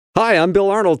Hi, I'm Bill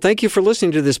Arnold. Thank you for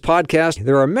listening to this podcast.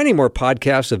 There are many more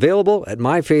podcasts available at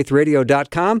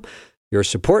myfaithradio.com. Your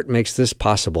support makes this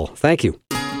possible. Thank you.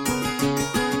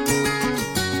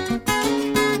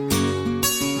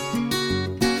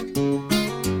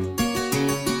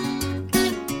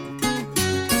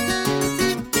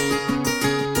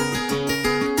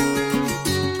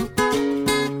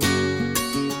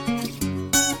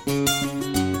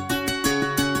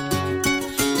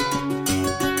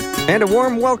 And a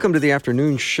warm welcome to the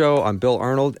afternoon show. I'm Bill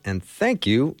Arnold, and thank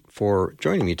you for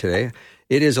joining me today.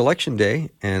 It is Election Day,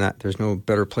 and there's no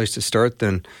better place to start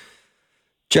than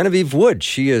Genevieve Wood.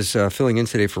 She is filling in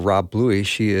today for Rob Bluey.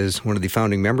 She is one of the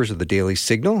founding members of the Daily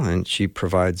Signal, and she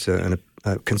provides a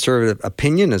conservative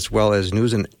opinion as well as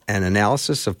news and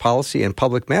analysis of policy and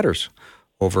public matters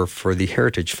over for the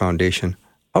Heritage Foundation.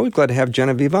 Always glad to have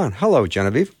Genevieve on. Hello,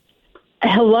 Genevieve.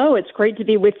 Hello, it's great to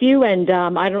be with you, and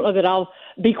I don't know that I'll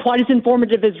be quite as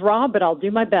informative as Rob, but I'll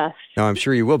do my best. No, I'm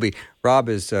sure you will be. Rob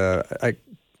has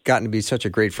gotten to be such a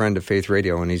great friend of Faith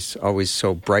Radio, and he's always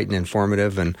so bright and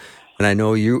informative, and I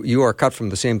know you are cut from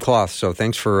the same cloth, so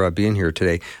thanks for being here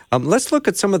today. Let's look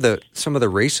at some of the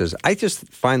races. I just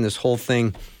find this whole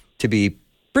thing to be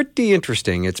pretty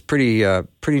interesting. It's pretty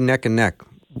neck and neck.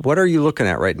 What are you looking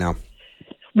at right now?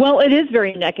 Well, it is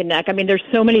very neck and neck. I mean, there's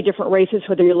so many different races,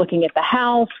 whether you're looking at the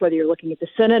House, whether you're looking at the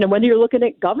Senate, and whether you're looking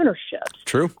at governorships.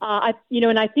 True.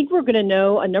 And I think we're going to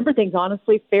know a number of things,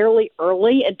 honestly, fairly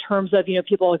early in terms of,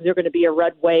 people, is there going to be a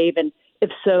red wave? And if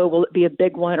so, will it be a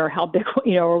big one, or how big,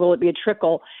 or will it be a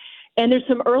trickle? And there's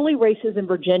some early races in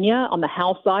Virginia on the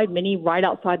House side, many right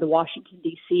outside the Washington,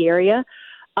 D.C. area,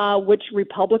 which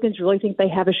Republicans really think they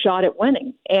have a shot at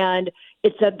winning. And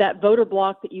it's that voter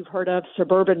block that you've heard of,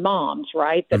 suburban moms,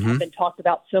 right, that have been talked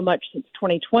about so much since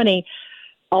 2020.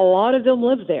 A lot of them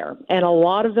live there, and a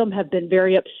lot of them have been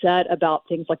very upset about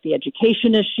things like the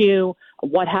education issue,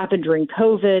 what happened during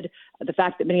COVID, the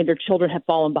fact that many of their children have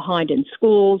fallen behind in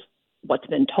schools, what's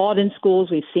been taught in schools.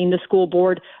 We've seen the school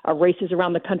board races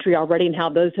around the country already and how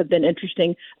those have been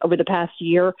interesting over the past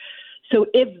year. So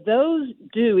if those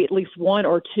do, at least one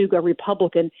or two go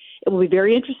Republican, it will be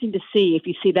very interesting to see if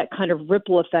you see that kind of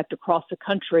ripple effect across the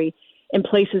country in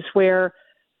places where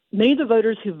many of the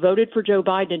voters who voted for Joe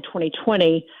Biden in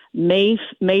 2020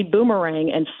 made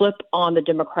boomerang and flip on the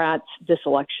Democrats this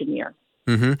election year.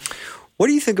 Mm-hmm. What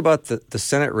do you think about the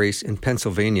Senate race in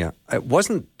Pennsylvania? It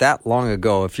wasn't that long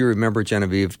ago, if you remember,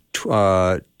 Genevieve,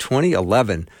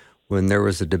 2011, when there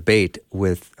was a debate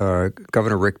with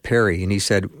Governor Rick Perry, and he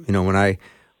said, when I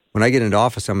get into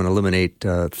office, I'm going to eliminate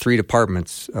three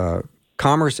departments: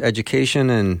 commerce, education,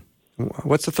 and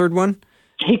what's the third one?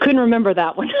 He couldn't remember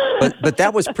that one. but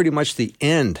that was pretty much the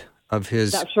end of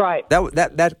his. That's right.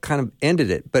 That kind of ended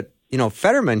it. But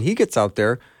Fetterman, he gets out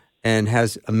there and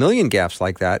has a million gaffes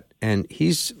like that, and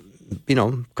he's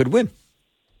could win.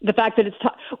 The fact that it's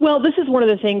well, this is one of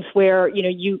the things where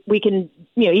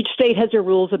each state has their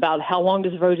rules about how long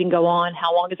does voting go on,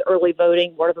 how long is early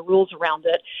voting, what are the rules around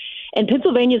it, and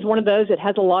Pennsylvania is one of those that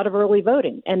has a lot of early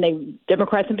voting, and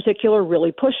Democrats in particular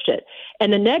really pushed it.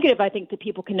 And the negative, I think, that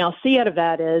people can now see out of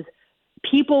that is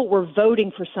people were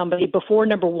voting for somebody before.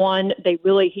 Number one,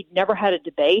 he'd never had a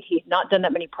debate. He had not done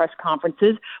that many press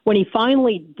conferences. When he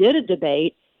finally did a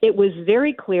debate, it was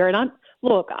very clear, and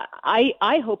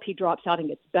I hope he drops out and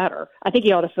gets better. I think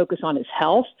he ought to focus on his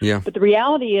health. Yeah. But the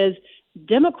reality is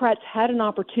Democrats had an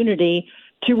opportunity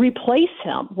to replace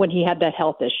him when he had that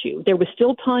health issue. There was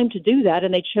still time to do that,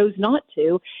 and they chose not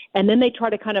to. And then they try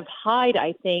to kind of hide,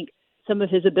 I think, some of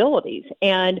his abilities.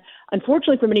 And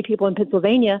unfortunately for many people in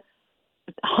Pennsylvania,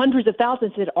 hundreds of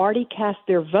thousands had already cast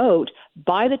their vote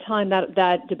by the time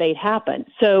that debate happened.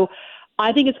 So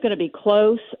I think it's going to be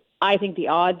close. I think the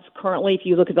odds currently, if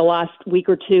you look at the last week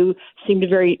or two, seem to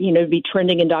be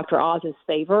trending in Dr. Oz's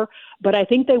favor. But I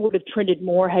think they would have trended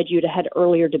more had you had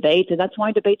earlier debates, and that's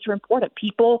why debates are important.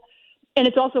 And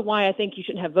it's also why I think you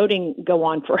shouldn't have voting go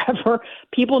on forever.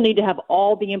 People need to have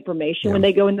all the information when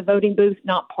they go in the voting booth,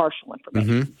 not partial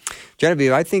information. Mm-hmm.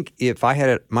 Genevieve, I think if I had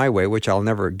it my way, which I'll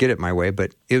never get it my way,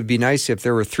 but it would be nice if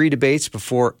there were 3 debates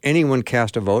before anyone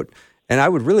cast a vote. And I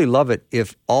would really love it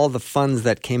if all the funds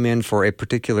that came in for a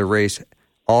particular race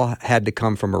all had to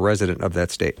come from a resident of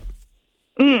that state.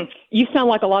 You sound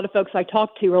like a lot of folks I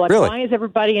talk to are like, really? Why is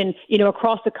everybody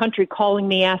across the country calling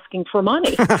me asking for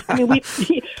money? I mean, we've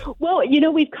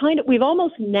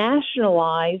almost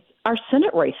nationalized our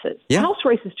Senate races, House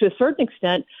races to a certain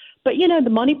extent. But, the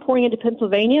money pouring into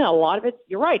Pennsylvania, a lot of it,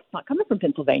 you're right, it's not coming from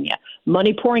Pennsylvania.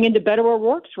 Money pouring into Beto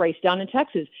O'Rourke's race down in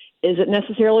Texas isn't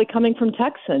necessarily coming from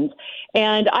Texans.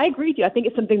 And I agree with you. I think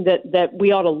it's something that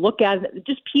we ought to look at.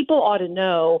 Just people ought to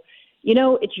know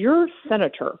it's your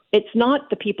senator. It's not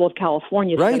the people of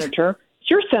California's right. senator. It's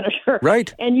your senator.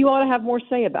 Right. And you ought to have more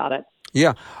say about it.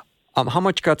 Yeah. How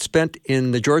much got spent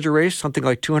in the Georgia race? Something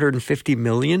like $250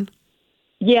 million?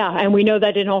 Yeah, and we know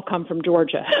that didn't all come from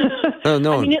Georgia. Oh,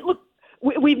 no. I mean,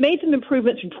 we've made some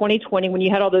improvements from 2020 when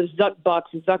you had all those Zuck bucks,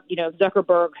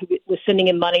 Zuckerberg, who was sending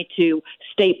in money to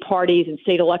state parties and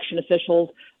state election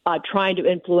officials trying to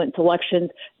influence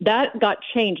elections. That got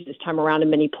changed this time around in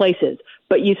many places,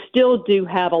 but you still do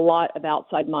have a lot of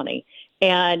outside money.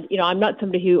 And, I'm not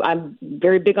somebody I'm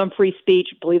very big on free speech,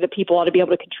 believe that people ought to be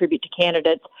able to contribute to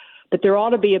candidates, but there ought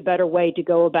to be a better way to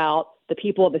go about the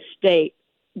people of a state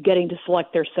getting to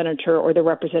select their senator or their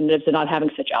representatives and not having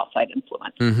such outside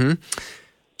influence. Mm-hmm.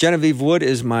 Genevieve Wood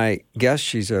is my guest.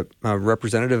 She's a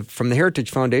representative from the Heritage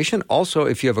Foundation. Also,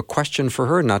 if you have a question for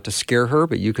her, not to scare her,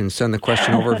 but you can send the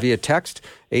question over via text,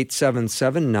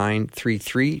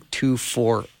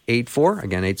 877-933-2484.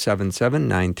 Again,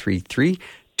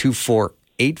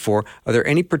 877-933-2484. Are there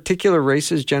any particular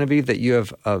races, Genevieve, that you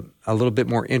have a little bit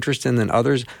more interest in than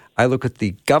others? I look at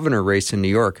the governor race in New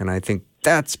York, and I think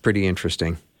that's pretty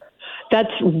interesting. That's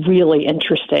really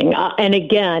interesting. And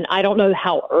again, I don't know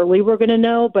how early we're going to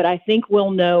know, but I think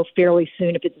we'll know fairly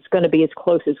soon if it's going to be as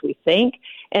close as we think.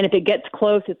 And if it gets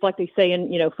close, it's like they say in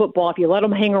football, if you let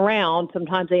them hang around,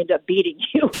 sometimes they end up beating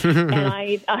you. And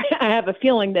I have a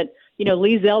feeling that,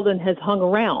 Lee Zeldin has hung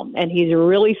around, and he's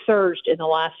really surged in the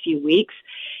last few weeks.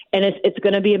 And it's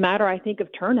going to be a matter, I think, of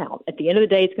turnout. At the end of the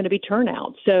day, it's going to be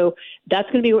turnout. So that's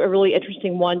going to be a really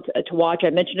interesting one to watch. I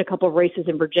mentioned a couple of races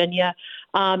in Virginia,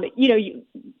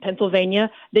 Pennsylvania.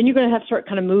 Then you're going to have to start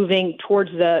kind of moving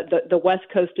towards the West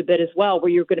Coast a bit as well, where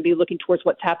you're going to be looking towards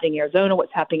what's happening in Arizona,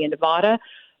 what's happening in Nevada.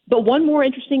 But one more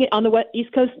interesting on the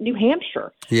East Coast, New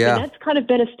Hampshire. Yeah. And that's kind of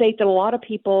been a state that a lot of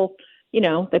people,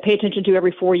 they pay attention to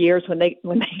every 4 years when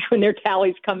their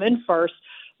tallies come in first.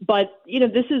 But,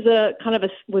 this is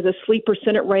was a sleeper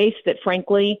Senate race that,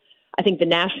 frankly, I think the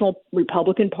National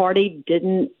Republican Party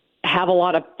didn't have a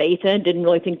lot of faith in, didn't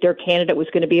really think their candidate was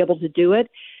going to be able to do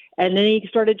it. And then he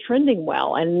started trending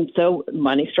well. And so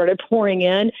money started pouring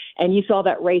in, and you saw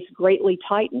that race greatly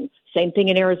tighten. Same thing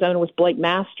in Arizona with Blake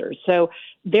Masters. So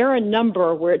there are a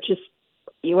number where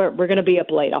we're going to be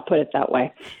up late. I'll put it that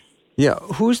way. Yeah.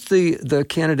 Who's the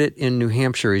candidate in New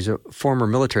Hampshire? He's a former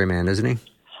military man, isn't he?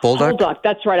 Bolduc,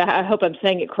 that's right. I hope I'm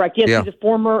saying it correct. Yes, yeah. He's a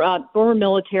former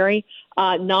military,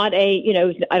 not I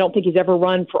don't think he's ever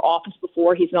run for office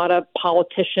before. He's not a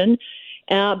politician,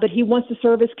 but he wants to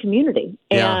serve his community.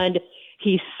 Yeah. And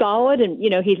he's solid, and,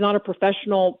 he's not a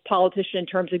professional politician in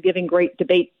terms of giving great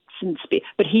debates and speech,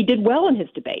 but he did well in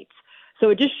his debates. So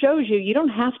it just shows you don't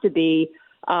have to be,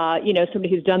 somebody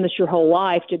who's done this your whole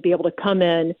life to be able to come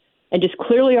in and just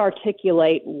clearly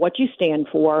articulate what you stand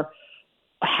for,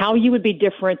 how you would be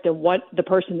different than what the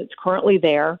person that's currently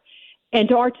there, and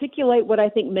to articulate what I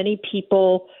think many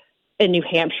people in New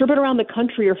Hampshire, but around the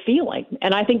country, are feeling.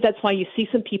 And I think that's why you see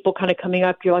some people kind of coming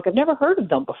up. You're like, I've never heard of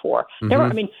them before.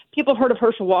 Mm-hmm. People have heard of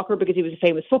Herschel Walker because he was a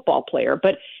famous football player.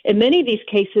 But in many of these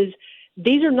cases,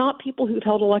 these are not people who've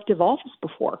held elective office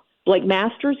before. Blake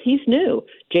Masters, he's new.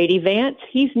 J.D. Vance,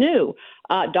 he's new.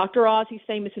 Dr. Oz, he's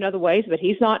famous in other ways, but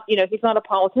he's not a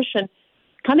politician.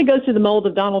 Kind of goes to the mold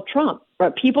of Donald Trump.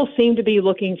 Right? People seem to be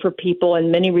looking for people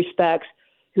in many respects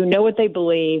who know what they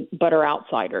believe but are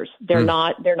outsiders. They're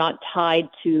not tied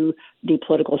to the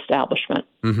political establishment.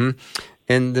 Mm-hmm.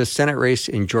 And the Senate race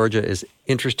in Georgia is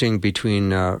interesting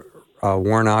between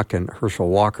Warnock and Herschel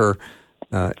Walker.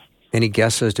 Any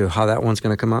guess as to how that one's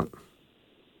going to come out?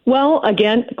 Well,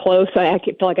 again, close. I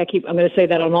feel like I'm going to say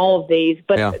that on all of these.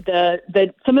 But yeah.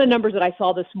 Some of the numbers that I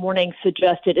saw this morning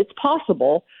suggested it's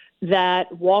possible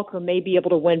that Walker may be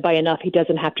able to win by enough he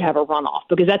doesn't have to have a runoff,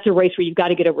 because that's a race where you've got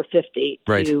to get over 50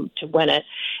 right. to win it.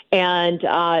 And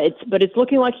it's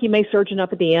looking like he may surge enough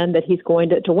at the end that he's going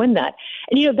to win that.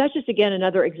 And, that's just, again,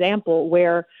 another example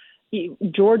where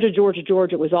Georgia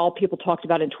was all people talked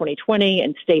about in 2020,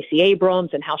 and Stacey Abrams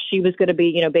and how she was going to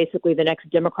be, basically the next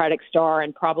Democratic star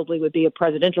and probably would be a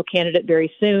presidential candidate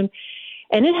very soon.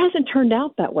 And it hasn't turned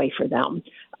out that way for them.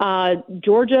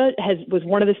 Georgia was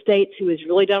one of the states who has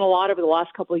really done a lot over the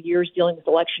last couple of years dealing with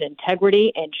election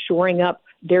integrity and shoring up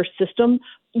their system.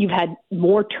 You've had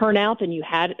more turnout than you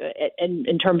had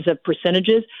in terms of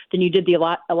percentages than you did the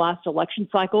last election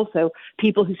cycle. So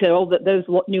people who said, that those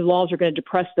new laws are going to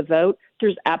depress the vote,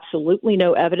 there's absolutely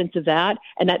no evidence of that.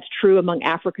 And that's true among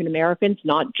African Americans,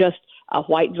 not just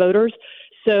white voters.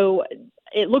 So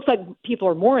it looks like people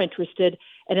are more interested,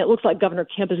 and it looks like Governor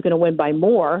Kemp is going to win by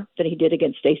more than he did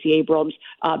against Stacey Abrams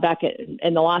back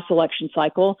in the last election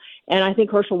cycle. And I think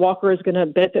Herschel Walker is going to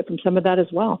benefit from some of that as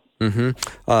well. Mm-hmm.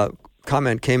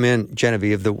 comment came in,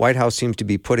 Genevieve. The White House seems to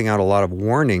be putting out a lot of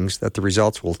warnings that the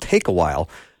results will take a while.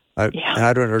 And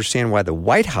I don't understand why the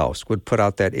White House would put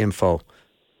out that info.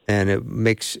 And it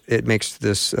makes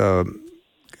this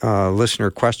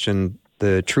listener question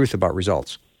the truth about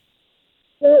results.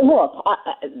 Look,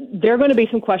 there are going to be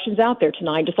some questions out there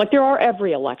tonight, just like there are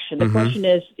every election. The question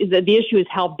is that the issue is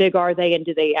how big are they and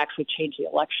do they actually change the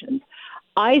elections?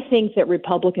 I think that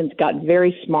Republicans got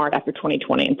very smart after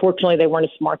 2020. Unfortunately, they weren't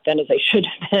as smart then as they should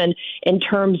have been in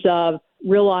terms of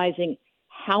realizing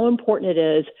how important it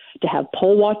is to have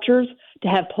poll watchers,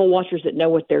 that know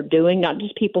what they're doing, not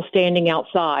just people standing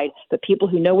outside, but people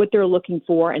who know what they're looking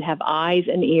for and have eyes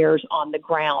and ears on the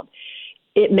ground.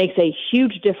 It makes a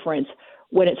huge difference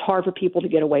when it's hard for people to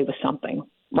get away with something,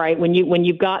 right? When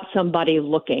you've got somebody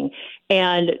looking.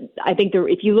 And I think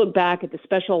if you look back at the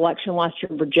special election last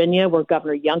year in Virginia where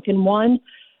Governor Youngkin won,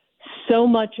 so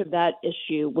much of that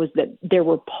issue was that there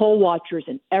were poll watchers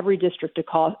in every district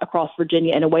across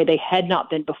Virginia in a way they had not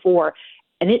been before.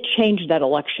 And it changed that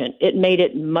election. It made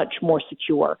it much more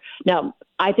secure. Now,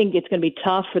 I think it's going to be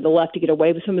tough for the left to get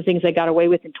away with some of the things they got away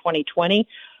with in 2020,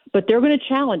 but they're going to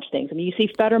challenge things. I mean, you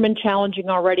see Fetterman challenging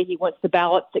already. He wants the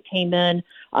ballots that came in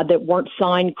that weren't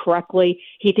signed correctly.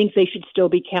 He thinks they should still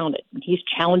be counted. He's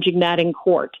challenging that in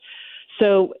court.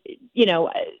 So,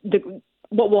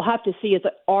 what we'll have to see is,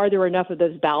 are there enough of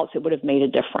those ballots that would have made a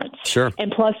difference? Sure.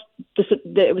 And plus,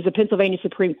 it was the Pennsylvania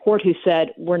Supreme Court who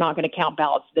said, we're not going to count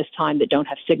ballots this time that don't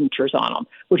have signatures on them,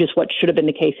 which is what should have been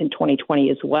the case in 2020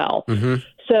 as well.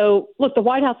 So, look, the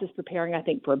White House is preparing, I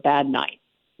think, for a bad night.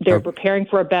 They're preparing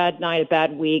for a bad night, a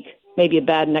bad week, maybe a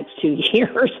bad next 2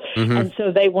 years. And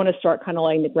so they want to start kind of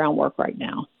laying the groundwork right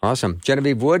now. Awesome.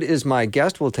 Genevieve Wood is my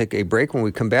guest. We'll take a break. When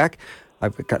we come back,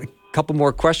 I've got a couple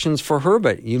more questions for her,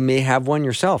 but you may have one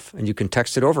yourself, and you can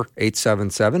text it over,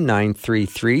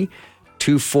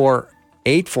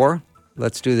 877-933-2484.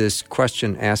 Let's do this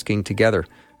question asking together.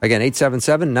 Again,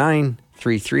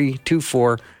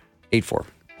 877-933-2484.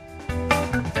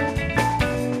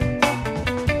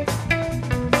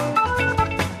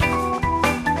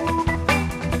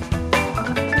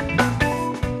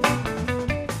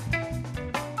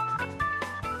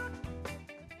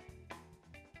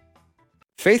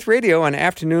 Faith Radio and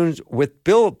Afternoons with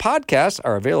Bill podcasts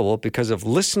are available because of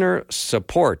listener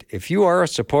support. If you are a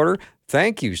supporter,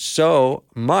 thank you so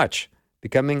much.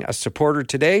 Becoming a supporter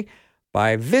today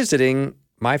by visiting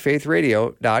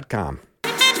myfaithradio.com.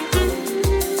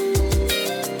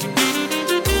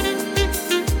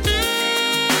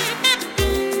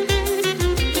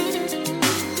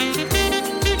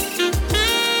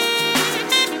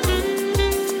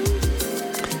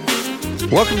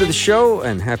 Welcome to the show,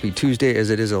 and happy Tuesday as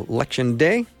it is Election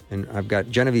Day. And I've got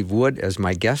Genevieve Wood as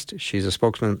my guest. She's a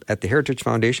spokesman at the Heritage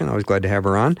Foundation. Always glad to have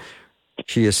her on.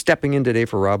 She is stepping in today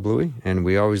for Rob Louie, and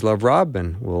we always love Rob,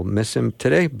 and we'll miss him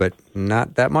today, but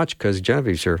not that much because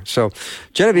Genevieve's here. So,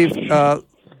 Genevieve, the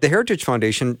Heritage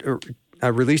Foundation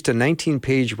released a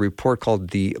 19-page report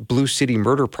called The Blue City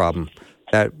Murder Problem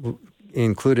that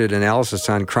included analysis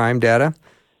on crime data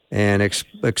and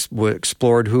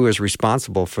explored who is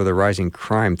responsible for the rising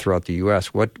crime throughout the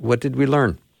U.S. What did we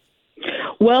learn?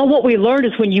 Well, what we learned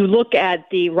is when you look at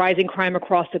the rising crime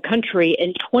across the country,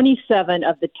 in 27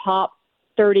 of the top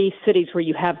 30 cities where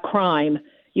you have crime,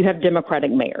 you have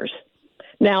Democratic mayors.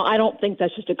 Now, I don't think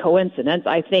that's just a coincidence.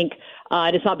 I think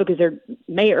it's not because they're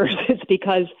mayors,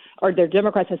 or they're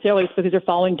Democrats necessarily, it's because they're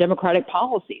following Democratic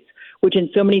policies, which in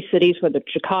so many cities, whether it's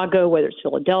Chicago, whether it's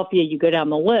Philadelphia, you go down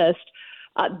the list,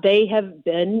 they have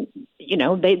been,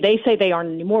 they say they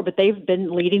aren't anymore, but they've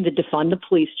been leading the defund the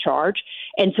police charge.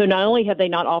 And so not only have they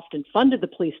not often funded the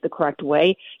police the correct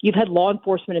way, you've had law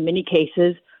enforcement in many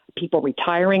cases, people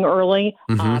retiring early,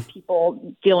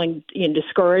 people feeling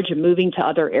discouraged and moving to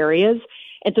other areas.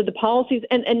 And so the policies,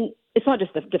 and it's not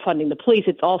just defunding the police,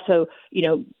 it's also,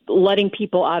 letting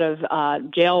people out of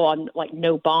jail on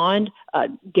no bond,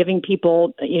 giving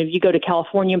people, you go to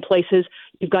California places,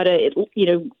 you've got to,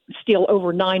 steal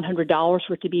over $900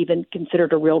 for it to be even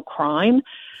considered a real crime.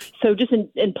 So just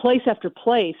in place after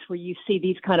place where you see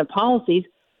these kind of policies,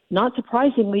 not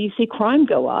surprisingly, you see crime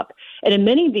go up. And in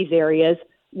many of these areas,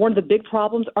 one of the big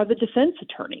problems are the defense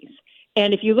attorneys.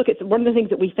 And if you look at one of the things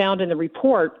that we found in the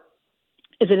report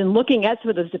is that in looking at some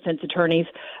of those defense attorneys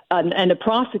and the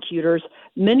prosecutors,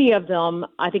 many of them,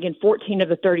 I think in 14 of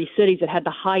the 30 cities that had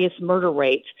the highest murder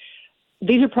rates,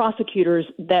 these are prosecutors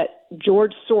that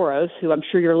George Soros, who I'm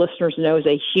sure your listeners know is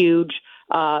a huge,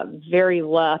 very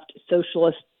left,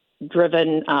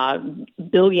 socialist-driven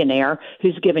billionaire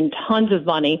who's given tons of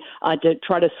money to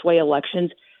try to sway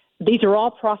elections. These are all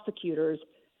prosecutors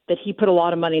that he put a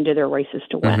lot of money into their races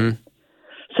to win.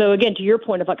 So again, to your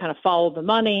point about kind of follow the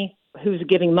money, who's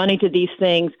giving money to these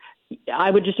things,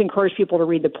 I would just encourage people to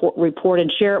read the report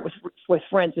and share it with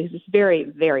friends because it's very,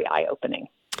 very eye-opening.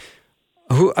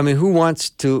 Who wants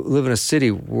to live in a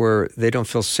city where they don't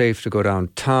feel safe to go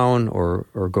downtown or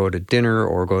go to dinner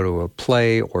or go to a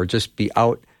play or just be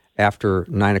out after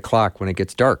 9 o'clock when it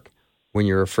gets dark, when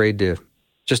you're afraid to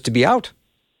be out?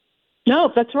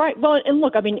 No, that's right. Well, and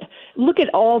look, look at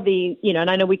all the, and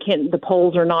I know the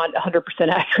polls are not 100%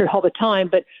 accurate all the time,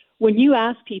 but when you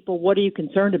ask people, what are you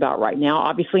concerned about right now?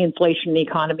 Obviously, inflation in the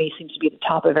economy seems to be at the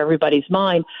top of everybody's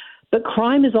mind, but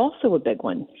crime is also a big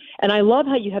one. And I love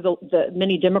how you have the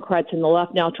many Democrats in the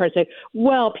left now trying to say,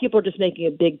 well, people are just making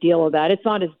a big deal of that. It's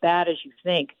not as bad as you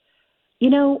think.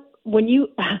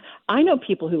 I know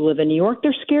people who live in New York,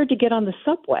 they're scared to get on the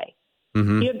subway.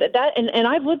 Mm-hmm. And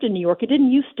I've lived in New York. It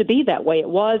didn't used to be that way. It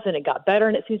was, and it got better,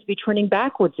 and it seems to be trending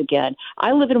backwards again.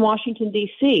 I live in Washington,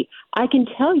 D.C. I can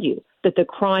tell you that the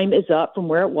crime is up from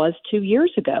where it was 2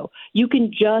 years ago. You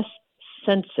can just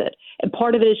sense it. And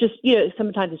part of it is just,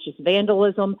 sometimes it's just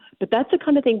vandalism, but that's the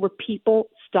kind of thing where people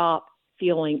stop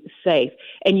feeling safe.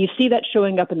 And you see that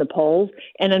showing up in the polls.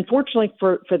 And unfortunately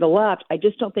for the left, I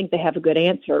just don't think they have a good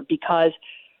answer because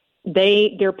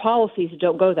their policies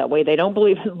don't go that way. They don't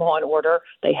believe in law and order.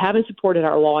 They haven't supported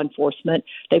our law enforcement.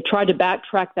 They've tried to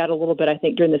backtrack that a little bit, I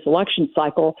think, during this election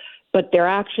cycle, but their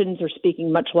actions are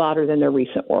speaking much louder than their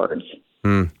recent words.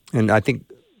 And I think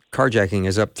carjacking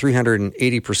is up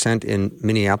 380% in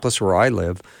Minneapolis, where I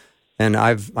live. And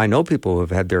I know people who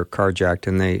have had their carjacked,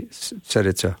 and they said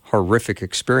it's a horrific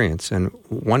experience. And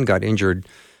one got injured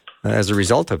as a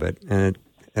result of it, and it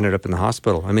ended up in the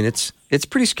hospital. It's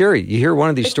pretty scary. You hear one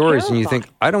of these stories, terrifying. And you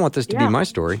think, I don't want this to be my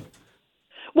story.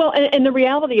 Well, and the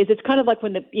reality is, it's kind of like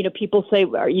when people say,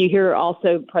 or you hear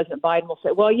also President Biden will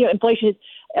say, well, inflation is,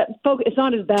 it's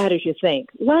not as bad as you think.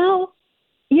 Well,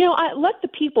 let the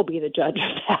people be the judge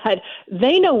of that.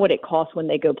 They know what it costs when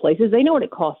they go places. They know what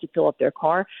it costs to fill up their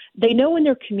car. They know when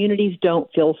their communities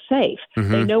don't feel safe.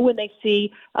 Mm-hmm. They know when they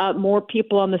see more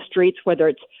people on the streets, whether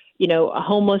it's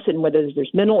homeless and whether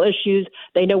there's mental issues.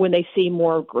 They know when they see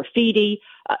more graffiti.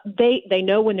 They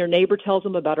know when their neighbor tells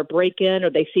them about a break-in, or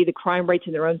they see the crime rates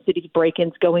in their own city's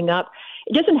break-ins going up.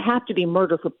 It doesn't have to be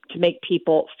murder to make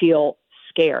people feel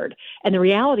scared. And the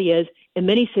reality is, in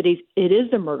many cities, it is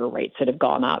the murder rates that have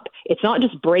gone up. It's not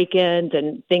just break-ins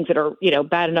and things that are,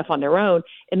 bad enough on their own.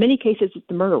 In many cases, it's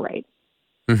the murder rate.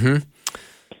 Mm-hmm.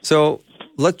 So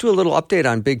let's do a little update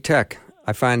on big tech.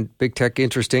 I find big tech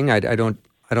interesting. I don't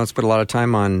spend a lot of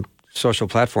time on social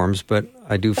platforms, but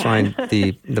I do find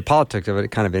the politics of it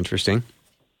kind of interesting.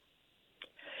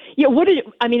 Yeah, when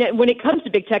it comes to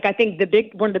big tech, I think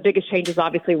one of the biggest changes,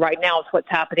 obviously, right now is what's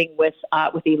happening with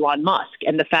Elon Musk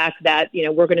and the fact that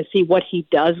we're going to see what he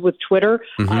does with Twitter.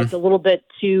 Mm-hmm. It's a little bit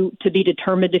to be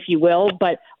determined, if you will,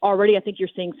 but already I think you're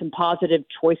seeing some positive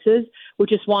choices,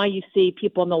 which is why you see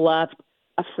people on the left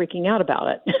freaking out about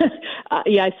it.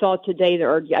 I saw today,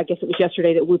 or I guess it was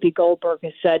yesterday, that Whoopi Goldberg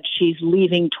has said she's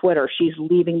leaving Twitter. She's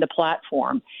leaving the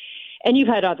platform. And you've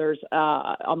had others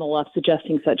on the left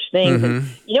suggesting such things.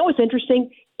 Mm-hmm. And what's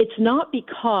interesting? It's not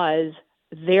because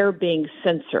they're being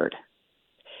censored.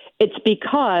 It's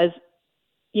because,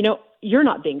 you're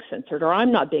not being censored, or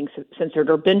I'm not being censored,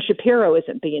 or Ben Shapiro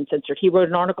isn't being censored. He wrote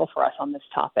an article for us on this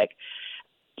topic.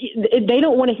 They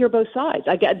don't want to hear both sides.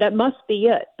 That must be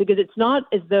it, because it's not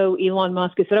as though Elon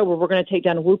Musk has said, we're going to take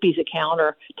down Whoopi's account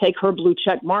or take her blue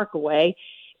check mark away.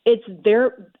 It's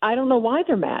I don't know why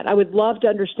they're mad. I would love to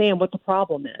understand what the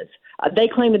problem is. They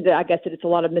claim that, I guess, that it's a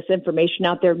lot of misinformation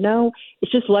out there. No,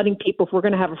 it's just letting people, if we're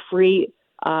going to have a free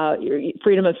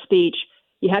freedom of speech,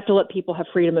 you have to let people have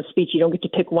freedom of speech. You don't get to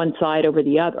pick one side over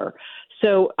the other.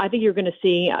 So I think you're going to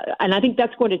see, and I think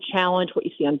that's going to challenge what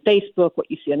you see on Facebook, what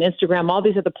you see on Instagram, all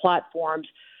these other platforms.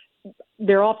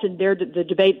 The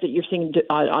debate that you're seeing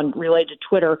on related to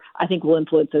Twitter, I think will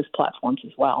influence those platforms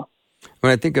as well.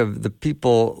 When I think of the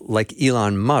people like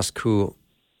Elon Musk, who,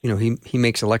 he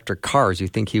makes electric cars, you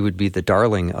think he would be the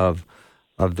darling of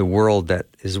the world that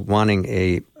is wanting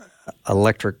a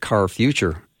electric car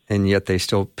future, and yet they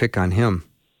still pick on him.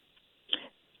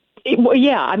 Well,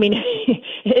 yeah,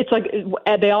 it's like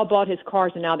they all bought his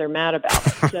cars and now they're mad about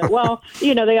it. So,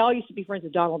 they all used to be friends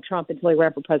with Donald Trump until he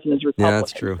ran for president as Republican. Yeah,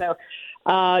 that's true. So,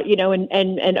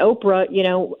 and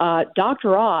Oprah,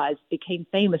 Dr. Oz became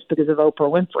famous because of Oprah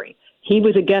Winfrey. He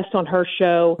was a guest on her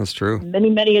show. That's true.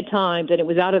 Many, many a times, and it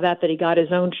was out of that he got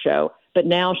his own show. but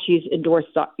now she's endorsed,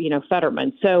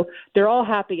 Fetterman. So they're all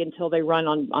happy until they run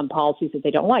on policies that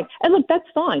they don't like. And look, that's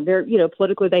fine. They're,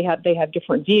 politically they have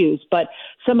different views, but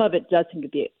some of it does seem to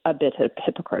be a bit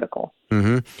hypocritical.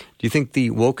 Mm-hmm. Do you think the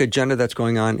woke agenda that's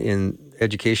going on in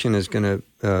education is going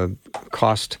to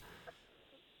cost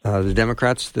the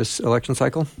Democrats this election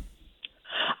cycle?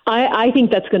 I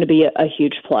think that's going to be a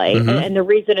huge play. Mm-hmm. And the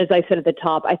reason, as I said at the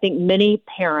top, I think many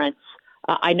parents,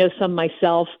 I know some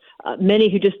myself,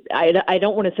 many who just, I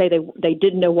don't want to say they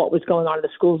didn't know what was going on in the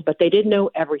schools, but they didn't know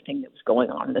everything that was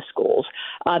going on in the schools.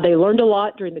 They learned a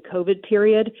lot during the COVID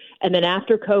period. And then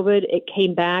after COVID, it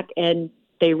came back and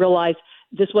they realized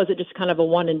this wasn't just kind of a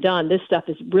one and done. This stuff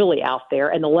is really out there.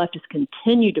 And the left has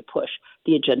continued to push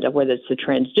the agenda, whether it's the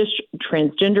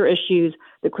transgender issues,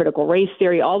 the critical race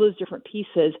theory, all those different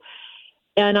pieces.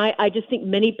 And I just think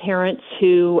many parents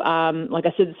who, like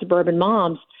I said, the suburban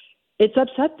moms, it's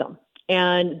upset them.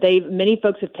 And many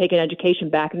folks have taken education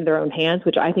back into their own hands,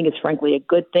 which I think is frankly a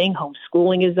good thing.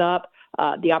 Homeschooling is up.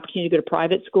 The opportunity to go to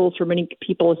private schools for many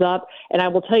people is up. And I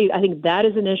will tell you, I think that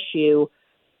is an issue.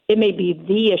 It may be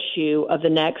the issue of the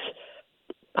next,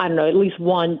 I don't know, at least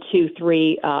 1, 2,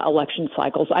 3 election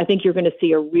cycles. I think you're going to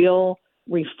see a real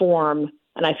reform,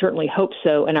 and I certainly hope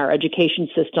so, in our education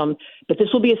system. But this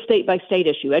will be a state-by-state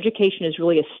issue. Education is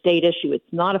really a state issue.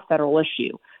 It's not a federal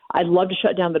issue. I'd love to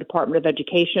shut down the Department of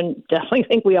Education. Definitely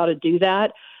think we ought to do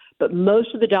that. But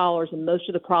most of the dollars and most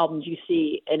of the problems you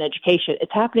see in education,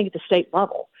 it's happening at the state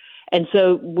level. And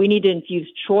so we need to infuse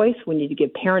choice. We need to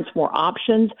give parents more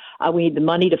options. We need the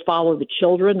money to follow the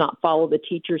children, not follow the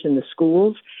teachers in the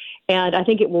schools. And I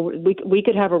think we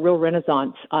could have a real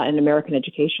renaissance in American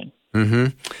education. Mm-hmm.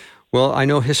 Well, I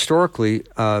know historically,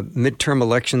 midterm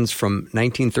elections from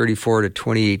 1934 to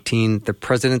 2018, the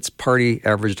president's party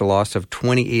averaged a loss of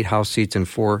 28 House seats and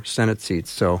 4 Senate seats.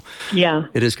 So yeah,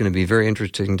 it is going to be very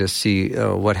interesting to see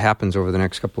what happens over the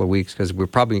next couple of weeks, because we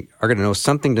probably are going to know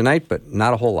something tonight, but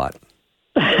not a whole lot.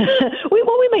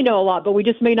 We may know a lot, but we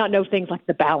just may not know things like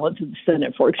the balance of the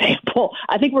Senate, for example.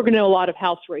 I think we're going to know a lot of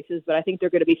House races, but I think there are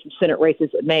going to be some Senate races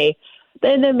that may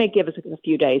give us a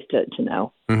few days to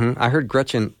know. Mm-hmm. I heard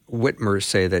Gretchen Whitmer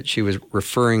say that she was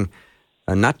referring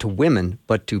not to women,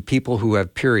 but to people who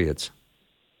have periods.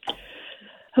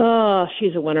 Oh,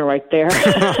 she's a winner right there.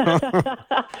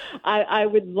 I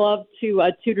would love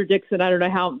to tutor Dixon. I don't know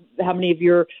how many of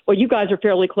you guys are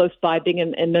fairly close by, being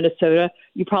in Minnesota.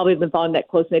 You probably have been following that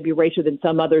close, maybe racier than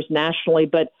some others nationally.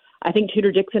 But I think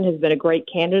Tudor Dixon has been a great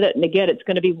candidate. And again, it's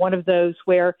going to be one of those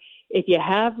where if you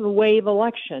have a wave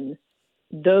election,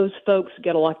 those folks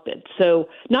get elected. So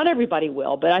not everybody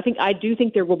will, but I do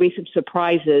think there will be some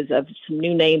surprises of some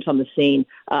new names on the scene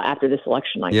after this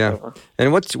election night. Yeah. Over.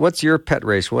 And what's your pet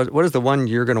race? What is the one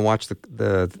you're going to watch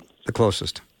the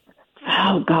closest?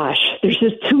 Oh gosh, there's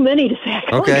just too many to say.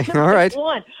 Okay, all right.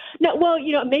 One. No, well,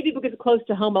 maybe because it's close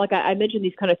to home. Like I mentioned,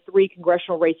 these kind of 3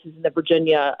 congressional races in the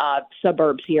Virginia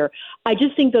suburbs here. I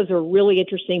just think those are really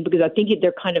interesting because I think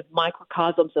they're kind of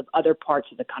microcosms of other parts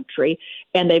of the country,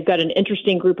 and they've got an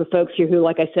interesting group of folks here who,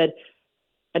 like I said,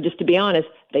 and just to be honest,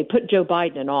 they put Joe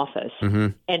Biden in office, mm-hmm.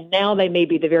 and now they may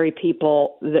be the very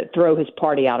people that throw his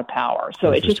party out of power.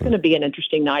 So it's just going to be an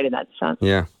interesting night in that sense.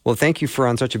 Yeah. Well, thank you for,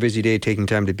 on such a busy day, taking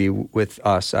time to be with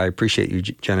us. I appreciate you,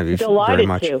 Genevieve, Delighted very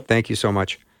much. To. Thank you so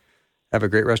much. Have a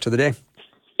great rest of the day.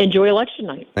 Enjoy election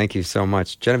night. Thank you so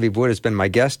much. Genevieve Wood has been my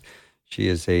guest. She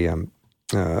is a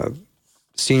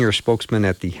senior spokesman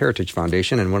at the Heritage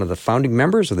Foundation and one of the founding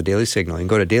members of the Daily Signal. You can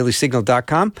go to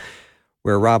dailysignal.com,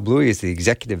 where Rob Bluey is the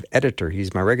executive editor.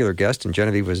 He's my regular guest, and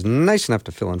Genevieve was nice enough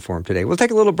to fill in for him today. We'll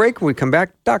take a little break. When we come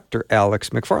back, Dr.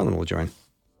 Alex McFarland will join.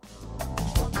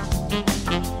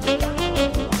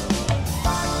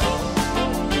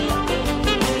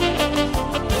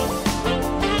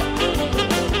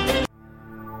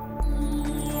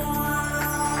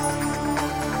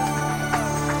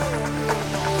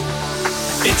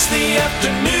 It's the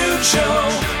afternoon show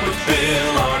with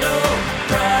Bill Arnold.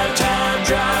 Prime time,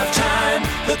 drive time.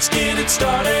 Let's get it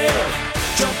started.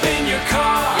 Jump in your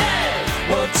car.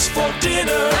 Yeah. What's for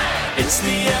dinner? Hey. It's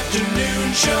the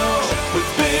afternoon show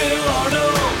with Bill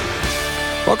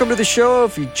Arnold. Welcome to the show.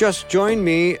 If you just joined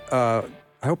me, I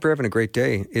hope you're having a great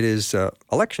day. It is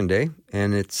Election Day,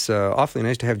 and it's awfully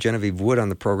nice to have Genevieve Wood on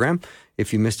the program.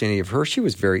 If you missed any of her, she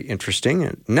was very interesting.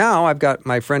 And now I've got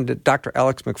my friend Dr.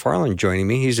 Alex McFarland joining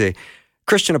me. He's a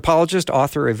Christian apologist,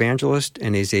 author, evangelist,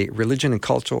 and he's a religion and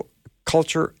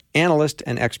culture analyst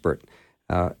and expert.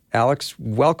 Alex,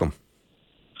 welcome.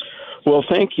 Well,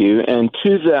 thank you. And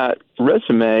to that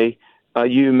resume,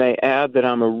 you may add that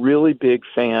I'm a really big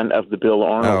fan of the Bill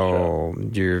Arnold show. Oh,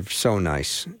 you're so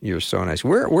nice. You're so nice.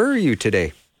 Where are you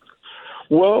today?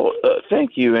 Well,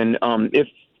 thank you. And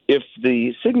if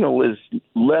the signal is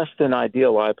less than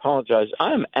ideal, I apologize.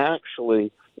 I'm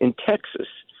actually in Texas,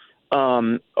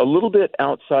 a little bit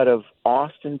outside of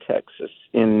Austin, Texas,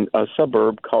 in a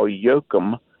suburb called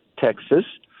Yoakum, Texas,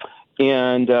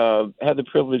 and had the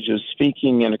privilege of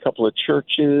speaking in a couple of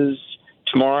churches.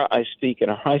 Tomorrow I speak in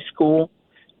a high school,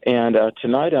 and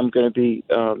tonight I'm going to be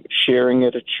sharing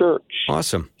at a church.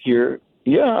 Awesome. Here.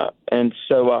 Yeah, and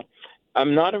so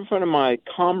I'm not in front of my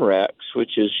Comrex,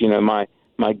 which is,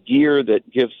 my gear that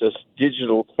gives us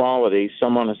digital quality. So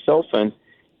I'm on a cell phone.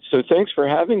 So thanks for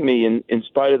having me in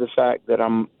spite of the fact that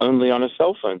I'm only on a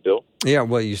cell phone, Bill. Yeah,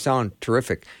 well, you sound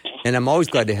terrific. And I'm always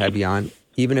glad to have you on.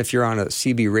 Even if you're on a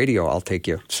CB radio, I'll take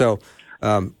you. So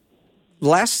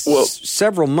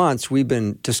several months, we've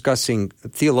been discussing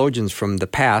theologians from the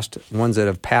past, ones that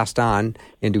have passed on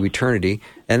into eternity.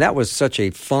 And that was such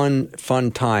a fun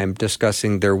time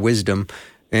discussing their wisdom.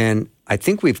 And I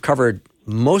think we've covered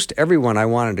most everyone I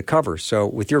wanted to cover. So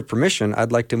with your permission,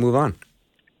 I'd like to move on.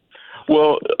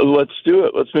 Well, let's do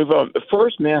it. Let's move on.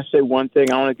 First, may I say one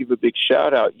thing? I want to give a big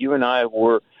shout out. You and I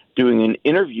were doing an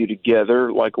interview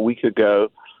together like a week ago.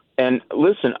 And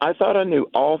listen, I thought I knew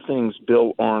all things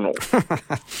Bill Arnold.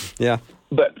 Yeah.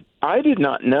 But I did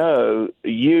not know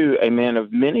you, a man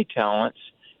of many talents,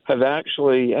 have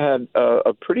actually had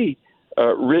a pretty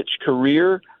rich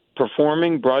career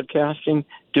performing, broadcasting,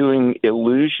 doing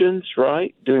illusions,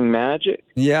 right? Doing magic.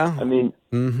 Yeah. I mean,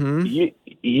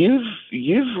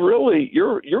 you've really,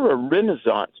 you're a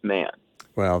Renaissance man.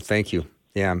 Well, thank you.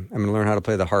 Yeah, I'm going to learn how to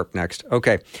play the harp next.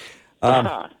 Okay.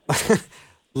 I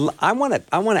want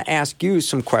to ask you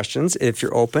some questions if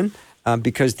you're open,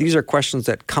 because these are questions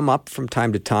that come up from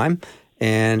time to time,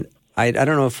 and I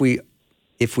don't know if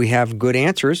we have good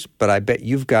answers, but I bet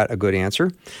you've got a good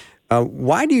answer.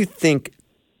 Why do you think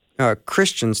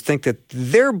Christians think that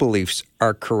their beliefs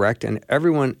are correct and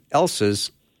everyone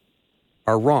else's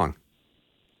are wrong?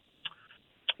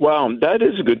 Wow, that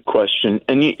is a good question.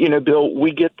 And, Bill,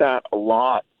 we get that a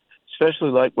lot,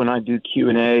 especially like when I do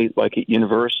Q&A, like at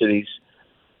universities,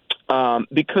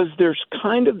 because there's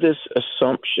kind of this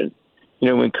assumption.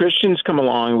 When Christians come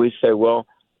along, we say, well,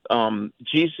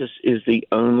 Jesus is the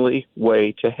only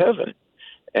way to heaven.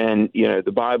 And,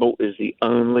 the Bible is the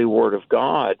only word of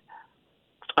God.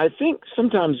 I think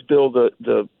sometimes, Bill,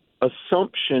 the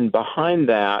assumption behind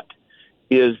that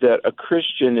is that a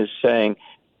Christian is saying,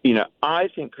 I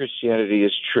think Christianity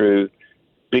is true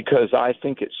because I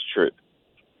think it's true.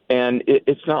 And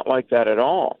it's not like that at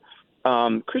all.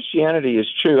 Christianity is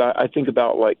true. I think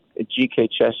about like G.K.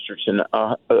 Chesterton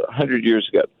 100 years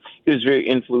ago. He was very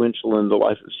influential in the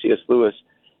life of C.S. Lewis.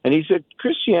 And he said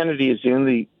Christianity is the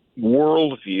only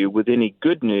worldview with any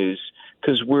good news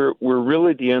because we're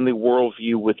really the only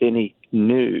worldview with any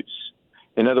news.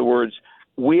 In other words,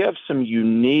 we have some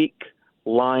unique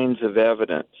lines of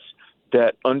evidence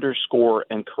that underscore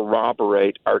and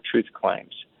corroborate our truth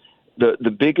claims.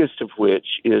 The biggest of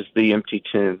which is the empty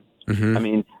tomb. Mm-hmm. I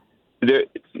mean,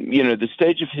 the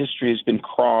stage of history has been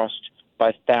crossed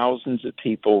by thousands of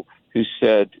people who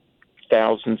said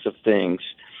thousands of things,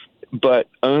 but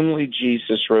only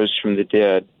Jesus rose from the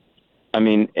dead. I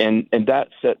mean, and that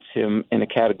sets him in a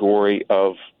category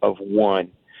of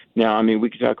one. Now, I mean, we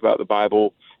can talk about the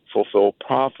Bible, fulfill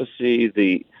prophecy,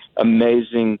 the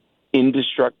amazing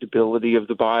indestructibility of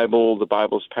the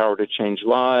Bible's power to change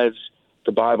lives.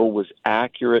 The Bible was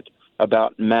accurate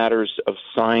about matters of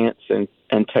science and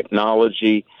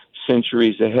technology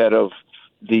centuries ahead of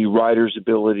the writer's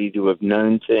ability to have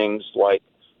known things like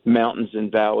mountains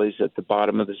and valleys at the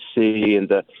bottom of the sea and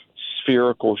the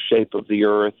spherical shape of the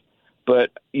earth.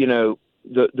 But,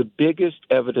 the biggest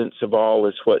evidence of all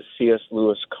is what C.S.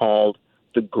 Lewis called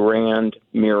the grand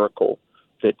miracle,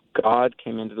 that God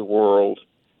came into the world,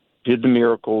 did the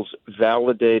miracles,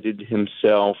 validated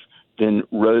himself, then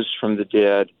rose from the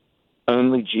dead.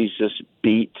 Only Jesus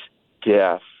beat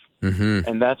death. Mm-hmm.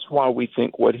 And that's why we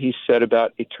think what he said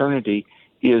about eternity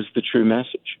is the true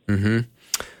message. Mm-hmm.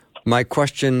 My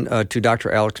question to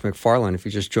Dr. Alex McFarland, if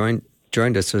you just joined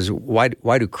us, is why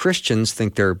do Christians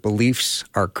think their beliefs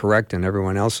are correct and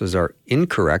everyone else's are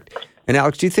incorrect? And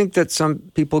Alex, do you think that some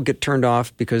people get turned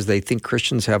off because they think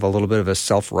Christians have a little bit of a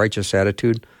self-righteous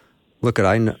attitude? Look,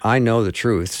 I know the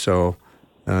truth, so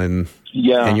and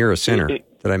you're a sinner. Did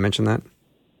I mention that?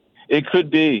 It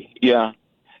could be, yeah.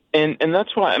 And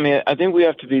that's why, I mean, I think we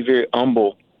have to be very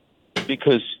humble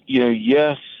because,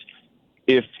 yes,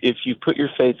 if you put your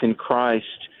faith in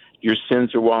Christ, your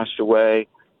sins are washed away.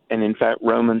 And in fact,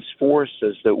 Romans 4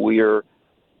 says that we are,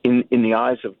 in the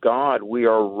eyes of God, we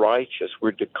are righteous.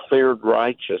 We're declared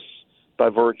righteous by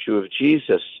virtue of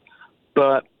Jesus.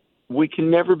 But we can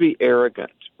never be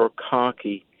arrogant or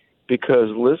cocky because,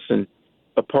 listen,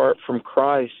 apart from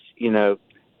Christ, John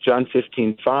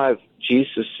 15:5,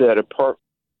 Jesus said, apart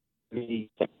from me.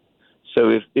 So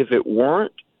if it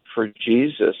weren't for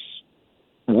Jesus,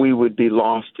 we would be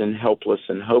lost and helpless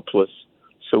and hopeless.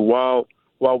 So while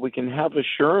we can have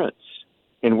assurance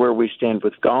in where we stand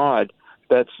with God,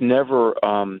 that's never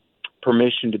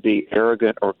permission to be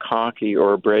arrogant or cocky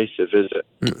or abrasive, is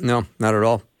it? No, not at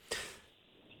all.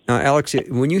 Now, Alex,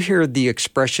 when you hear the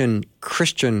expression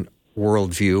Christian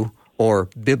worldview or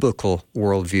biblical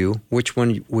worldview, which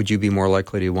one would you be more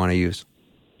likely to want to use?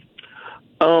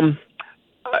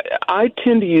 I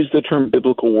tend to use the term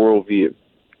biblical worldview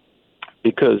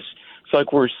because it's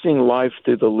like we're seeing life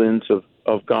through the lens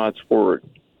of God's Word,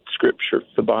 Scripture,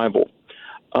 the Bible.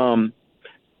 I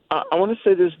want to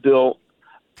say this, Bill.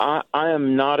 I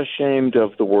am not ashamed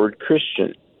of the word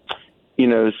Christian.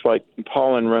 It's like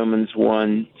Paul in Romans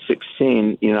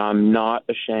 1:16, I'm not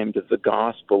ashamed of the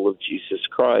gospel of Jesus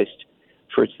Christ,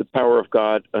 for it's the power of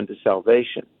God unto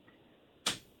salvation.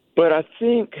 But I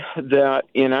think that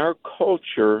in our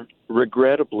culture,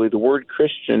 regrettably, the word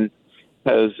Christian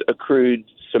has accrued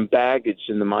some baggage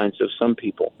in the minds of some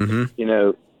people. Mm-hmm.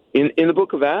 In the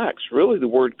book of Acts, really the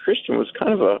word Christian was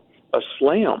kind of a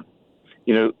slam.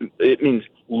 It means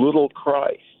little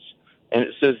Christs. And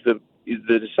it says the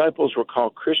disciples were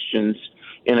called Christians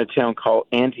in a town called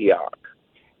Antioch.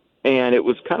 And it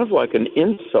was kind of like an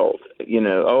insult,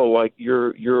 like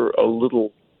you're a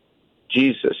little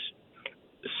Jesus.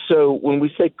 So when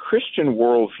we say Christian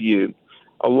worldview,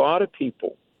 a lot of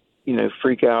people,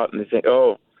 freak out and they think,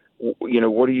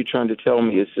 what are you trying to tell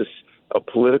me? Is this a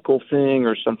political thing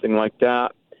or something like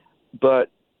that? But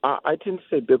I tend to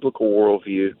say biblical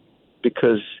worldview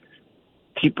because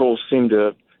people seem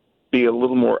to be a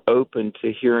little more open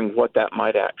to hearing what that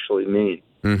might actually mean.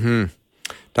 Mm-hmm.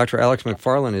 Dr. Alex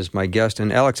McFarland is my guest.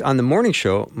 And Alex, on the morning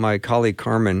show, my colleague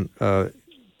Carmen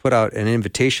put out an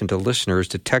invitation to listeners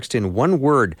to text in one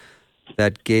word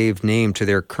that gave name to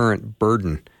their current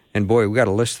burden. And boy, we got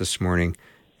a list this morning.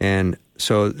 And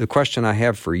so the question I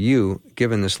have for you,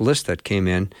 given this list that came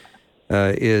in,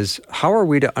 is how are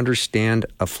we to understand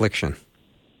affliction?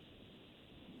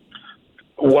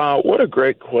 Wow, what a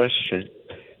great question,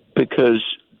 because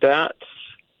that's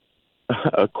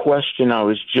a question I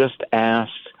was just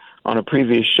asked on a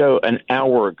previous show an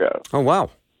hour ago. Oh,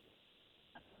 wow.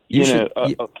 You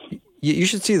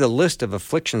should see the list of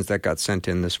afflictions that got sent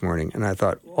in this morning. And I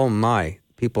thought, oh my,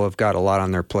 people have got a lot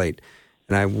on their plate.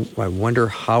 And I wonder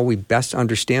how we best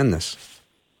understand this.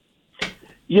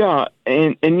 Yeah,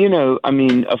 and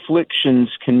afflictions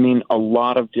can mean a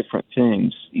lot of different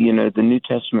things. The New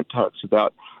Testament talks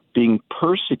about being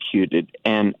persecuted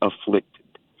and afflicted.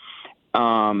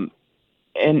 And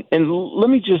let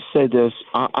me just say this.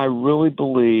 I really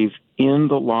believe in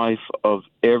the life of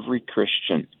every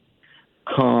Christian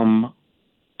come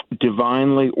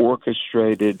divinely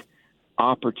orchestrated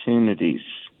opportunities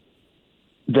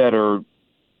that are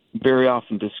very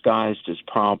often disguised as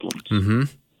problems. Mm-hmm.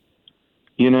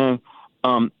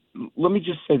 Let me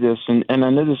just say this, and I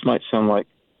know this might sound like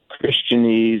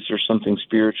Christianese or something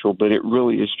spiritual, but it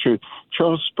really is true.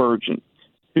 Charles Spurgeon,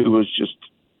 who was just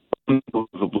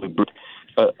unbelievably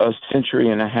a century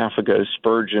and a half ago,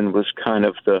 Spurgeon was kind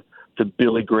of the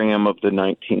Billy Graham of the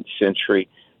 19th century,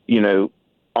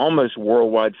 almost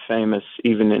worldwide famous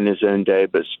even in his own day.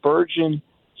 But Spurgeon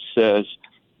says,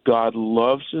 God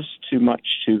loves us too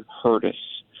much to hurt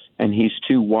us, and he's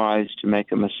too wise to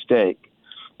make a mistake.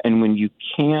 And when you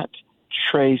can't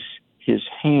trace his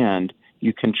hand,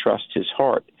 you can trust his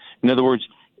heart. In other words,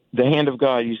 the hand of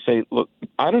God, you say, look,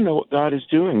 I don't know what God is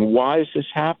doing. Why is this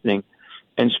happening?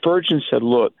 And Spurgeon said,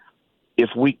 look,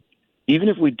 even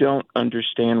if we don't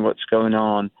understand what's going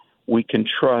on, we can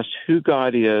trust who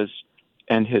God is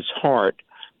and his heart.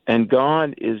 And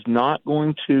God is not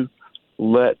going to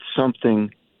let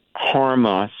something harm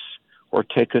us or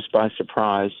take us by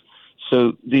surprise.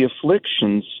 So the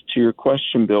afflictions, to your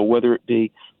question, Bill, whether it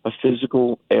be a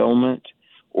physical ailment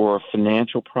or a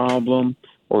financial problem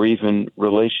or even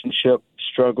relationship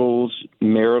struggles,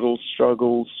 marital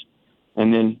struggles,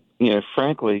 and then,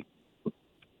 frankly,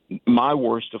 my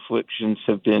worst afflictions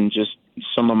have been just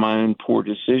some of my own poor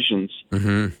decisions.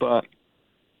 Mm-hmm. But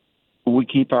we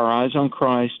keep our eyes on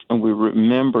Christ and we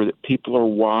remember that people are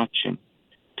watching.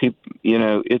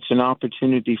 It's an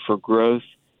opportunity for growth.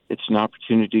 It's an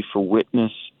opportunity for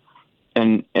witness.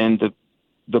 And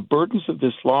the burdens of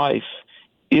this life,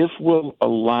 if we'll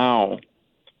allow,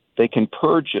 they can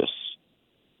purge us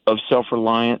of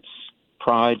self-reliance,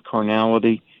 pride,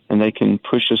 carnality, and they can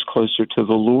push us closer to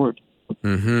the Lord.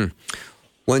 Mm-hmm.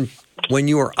 When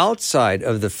you are outside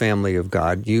of the family of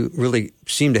God, you really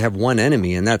seem to have one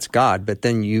enemy, and that's God. But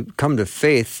then you come to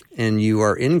faith, and you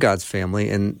are in God's family,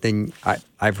 and then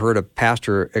I've heard a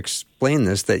pastor explain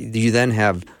this, that you then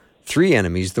have three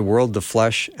enemies: the world, the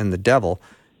flesh, and the devil.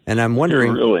 And I'm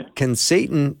wondering, really? Can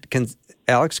Satan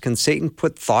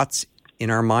put thoughts in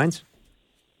our minds?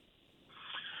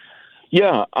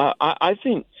 Yeah, I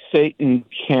think Satan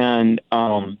can.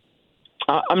 I'm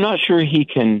not sure he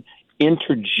can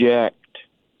interject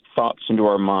thoughts into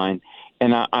our mind,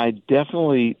 and I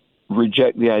definitely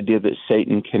reject the idea that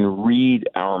Satan can read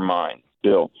our mind,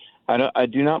 Bill. I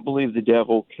do not believe the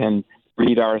devil can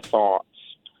read our thoughts,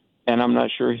 and I'm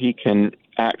not sure he can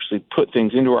actually put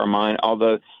things into our mind,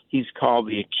 although he's called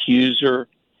the accuser.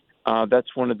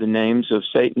 That's one of the names of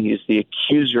Satan. He is the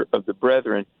accuser of the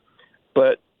brethren.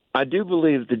 But I do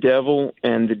believe the devil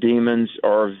and the demons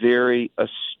are very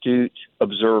astute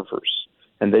observers,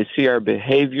 and they see our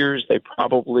behaviors. They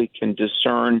probably can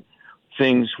discern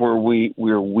things where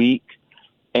we're weak,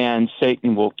 and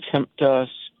Satan will tempt us.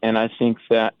 And I think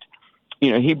that,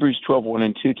 Hebrews 12:1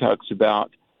 and 2 talks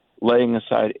about laying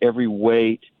aside every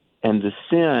weight and the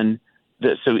sin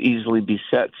that so easily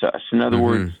besets us. In other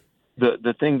words,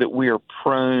 the thing that we are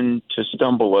prone to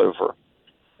stumble over.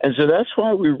 And so that's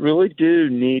why we really do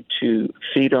need to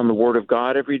feed on the Word of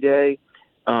God every day,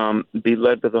 be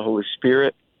led by the Holy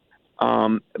Spirit.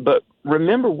 But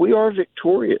remember, we are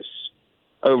victorious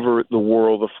over the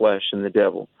world, the flesh, and the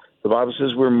devil. The Bible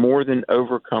says we're more than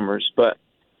overcomers, but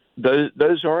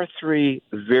those are three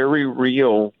very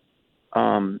real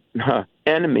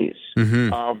enemies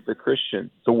of the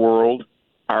Christian: the world,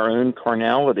 our own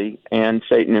carnality, and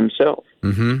Satan himself.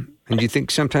 Mm-hmm. And do you think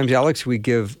sometimes, Alex, we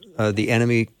give the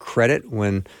enemy credit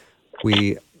when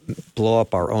we blow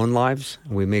up our own lives,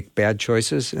 we make bad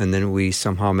choices, and then we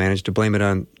somehow manage to blame it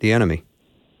on the enemy?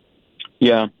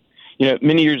 Yeah.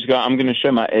 Many years ago, I'm going to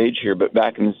show my age here, but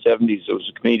back in the 70s, there was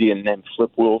a comedian named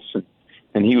Flip Wilson,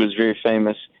 and he was very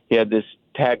famous. He had this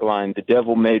tagline, "The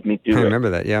devil made me do it." I remember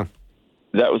that, yeah.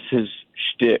 That was his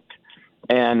shtick.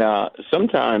 And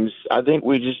sometimes I think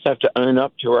we just have to own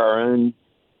up to our own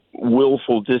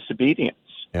willful disobedience.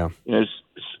 Yeah.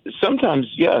 Sometimes,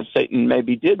 Satan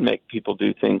maybe did make people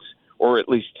do things, or at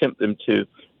least tempt them to.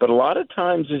 But a lot of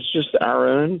times it's just our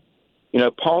own.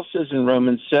 Paul says in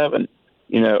Romans 7,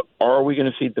 are we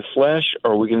going to feed the flesh,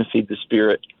 or are we going to feed the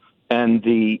spirit? And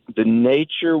the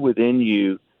nature within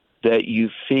you that you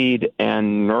feed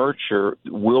and nurture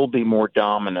will be more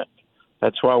dominant.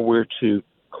 That's why we're to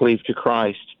cleave to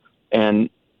Christ. And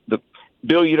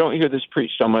Bill, you don't hear this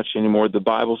preached so much anymore. The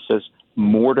Bible says,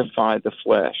 mortify the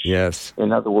flesh. Yes.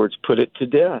 In other words, put it to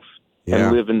death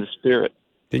and live in the Spirit.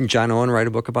 Didn't John Owen write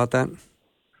a book about that?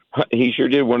 He sure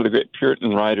did. One of the great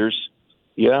Puritan writers.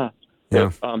 Yeah. Yeah.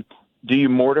 Do you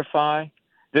mortify?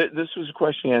 This was a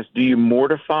question he asked. Do you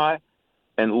mortify?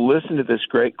 And listen to this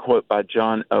great quote by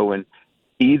John Owen.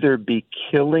 Either be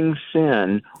killing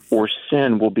sin, or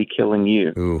sin will be killing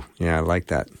you. Ooh, yeah, I like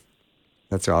that.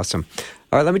 That's awesome.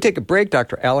 All right, let me take a break.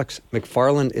 Dr. Alex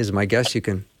McFarland is my guest. You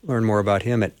can learn more about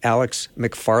him at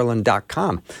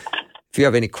alexmcfarland.com. If you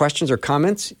have any questions or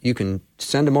comments, you can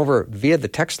send them over via the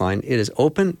text line. It is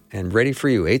open and ready for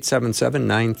you,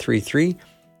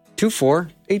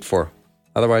 877-933-2484.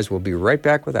 Otherwise, we'll be right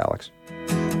back with Alex.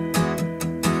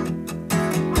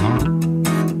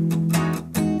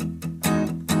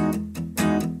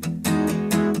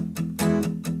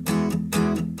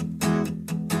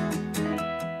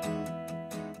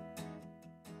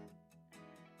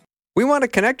 We want to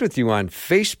connect with you on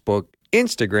Facebook,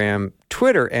 Instagram,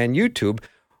 Twitter, and YouTube.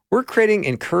 We're creating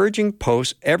encouraging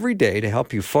posts every day to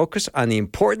help you focus on the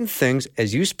important things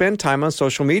as you spend time on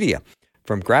social media.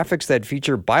 From graphics that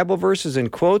feature Bible verses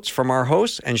and quotes from our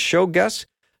hosts and show guests,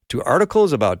 to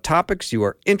articles about topics you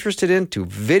are interested in, to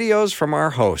videos from our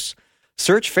hosts.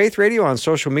 Search Faith Radio on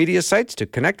social media sites to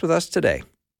connect with us today.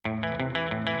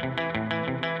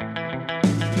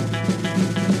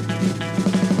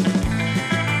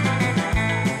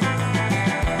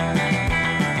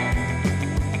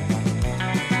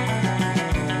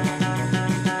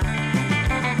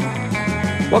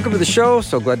 Welcome to the show.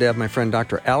 So glad to have my friend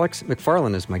Dr. Alex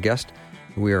McFarland as my guest.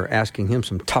 We are asking him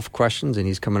some tough questions, and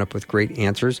he's coming up with great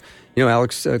answers.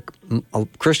 Alex,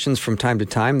 Christians from time to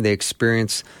time, they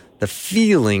experience the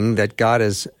feeling that God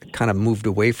has kind of moved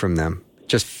away from them. It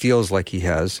just feels like he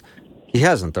has. He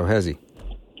hasn't, though, has he?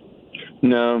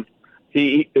 No.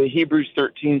 Hebrews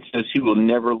 13 says he will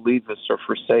never leave us or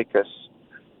forsake us.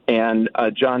 And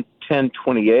John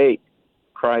 10:28,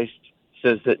 Christ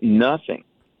says that nothing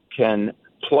can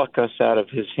pluck us out of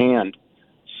his hand.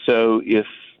 So if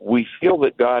we feel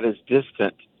that God is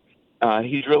distant,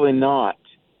 he's really not.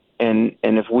 And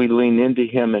if we lean into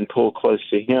him and pull close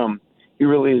to him, he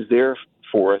really is there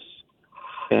for us.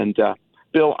 And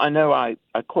Bill, I know I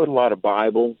quote a lot of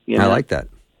Bible. You know? I like that.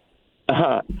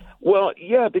 Well,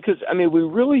 yeah, because, I mean, we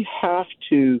really have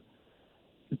to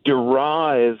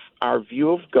derive our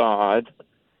view of God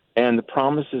and the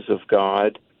promises of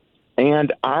God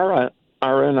and our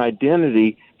own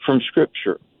identity from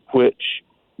Scripture, which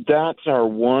that's our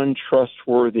one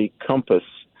trustworthy compass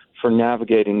for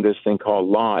navigating this thing called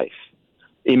life.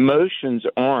 Emotions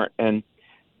aren't. And,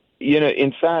 you know,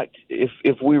 in fact,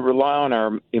 if we rely on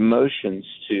our emotions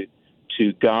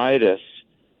to guide us,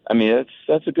 I mean,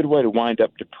 that's a good way to wind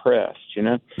up depressed, you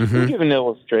know? Mm-hmm. Let me give an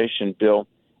illustration, Bill.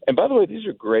 And by the way, these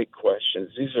are great questions.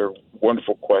 These are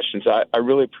wonderful questions. I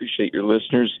really appreciate your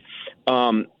listeners.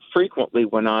 Frequently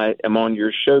when I am on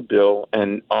your show, Bill,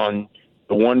 and on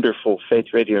the wonderful Faith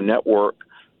Radio Network,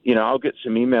 you know, I'll get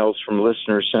some emails from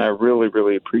listeners, and I really,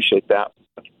 really appreciate that.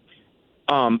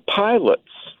 Pilots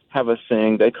have a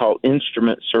thing they call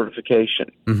instrument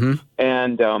certification. Mm-hmm.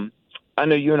 And I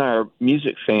know you and I are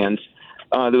music fans.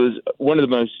 There was one of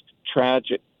the most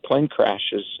tragic plane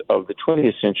crashes of the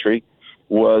 20th century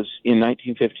was in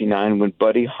 1959 when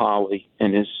Buddy Holly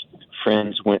and his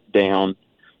friends went down.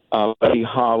 Buddy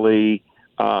Holly,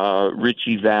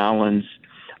 Richie Valens.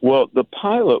 Well, the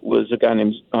pilot was a guy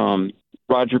named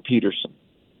Roger Peterson.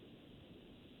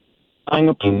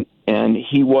 And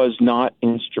he was not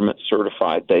instrument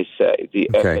certified, they say, the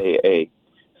FAA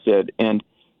said. And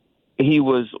he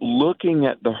was looking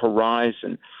at the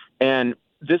horizon. And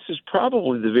this is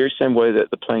probably the very same way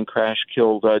that the plane crash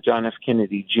killed John F.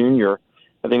 Kennedy Jr.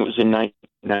 I think it was in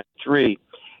 1993.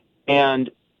 And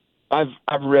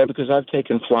I've read, because I've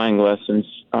taken flying lessons,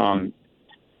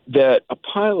 that a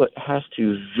pilot has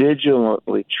to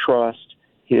vigilantly trust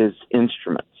his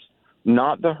instruments,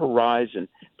 not the horizon,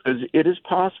 because it is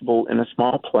possible in a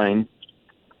small plane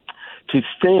to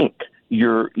think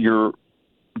you're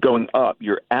going up,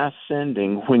 you're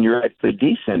ascending when you're actually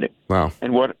descending. Wow.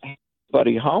 And what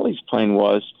Buddy Holly's plane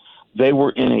was, they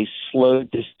were in a slow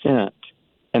descent,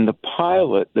 and the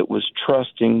pilot that was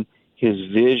trusting his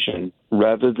vision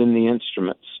rather than the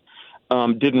instruments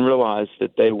didn't realize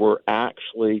that they were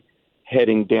actually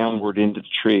heading downward into the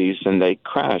trees, and they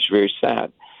crashed. Very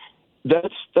sad.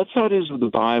 That's how it is with the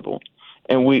Bible.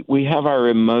 And we have our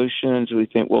emotions. We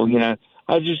think, well, you know,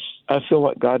 I feel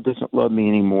like God doesn't love me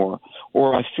anymore,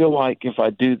 or I feel like if I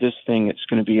do this thing, it's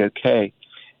going to be okay.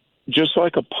 Just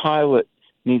like a pilot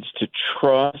needs to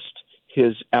trust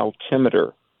his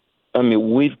altimeter. I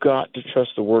mean, we've got to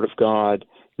trust the Word of God,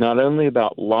 not only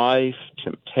about life,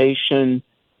 temptation,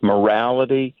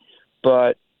 morality,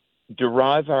 but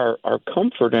derive our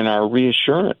comfort and our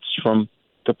reassurance from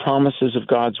the promises of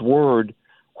God's Word,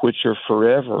 which are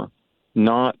forever,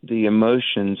 not the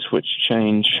emotions which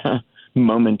change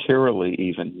momentarily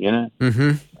even, you know?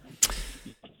 Mm-hmm.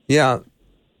 Yeah,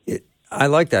 I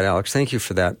like that, Alex. Thank you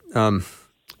for that.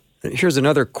 Here's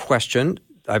another question.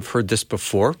 I've heard this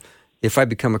before. If I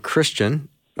become a Christian,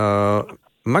 am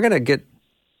I going to get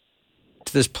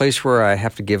to this place where I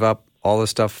have to give up all the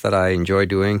stuff that I enjoy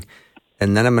doing,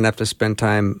 and then I'm going to have to spend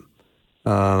time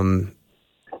bugging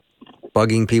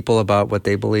people about what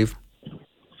they believe?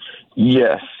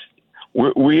 Yes.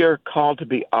 We are called to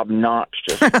be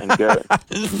obnoxious and good.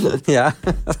 Yeah.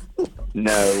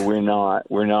 No, we're not.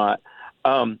 We're not.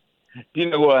 Do you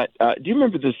know what? Do you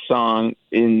remember this song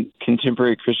in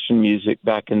contemporary Christian music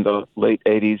back in the late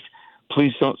 80s?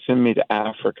 Please don't send me to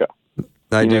Africa.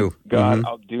 I do. God, mm-hmm.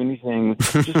 I'll do anything.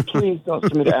 Just please don't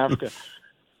send me to Africa.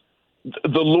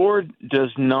 The Lord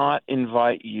does not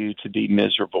invite you to be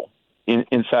miserable.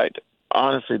 In fact,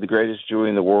 honestly, the greatest joy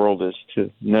in the world is to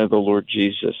know the Lord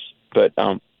Jesus. But,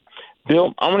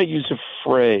 Bill, I'm going to use a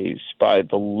phrase by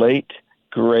the late,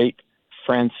 great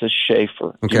Francis Schaeffer.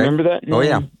 Okay. Do you remember that name? Oh,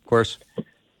 yeah, of course.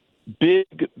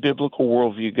 Big biblical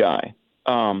worldview guy.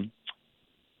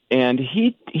 And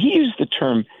he used the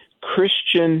term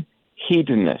Christian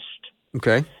hedonist.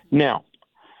 Okay. Now,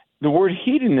 the word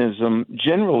hedonism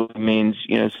generally means,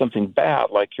 you know, something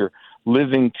bad, like you're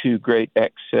living to great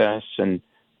excess and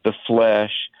the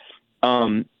flesh.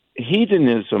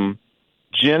 Hedonism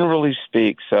generally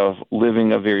speaks of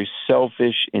living a very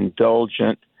selfish,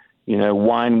 indulgent, you know,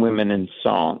 wine, women, and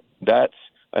song. That's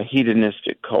a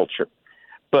hedonistic culture.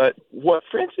 But what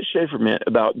Francis Schaeffer meant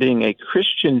about being a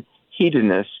Christian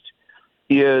hedonist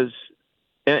is,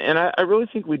 and I really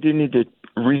think we do need to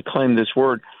reclaim this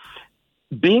word,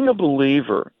 being a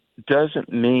believer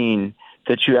doesn't mean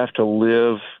that you have to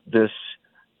live this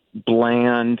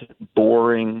bland,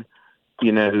 boring,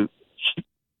 you know,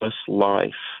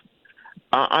 life.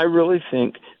 I really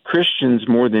think Christians,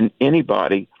 more than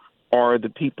anybody, are the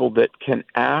people that can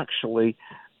actually,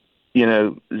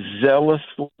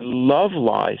 zealously love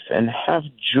life and have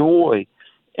joy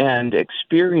and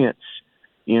experience,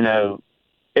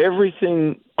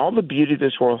 everything, all the beauty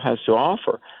this world has to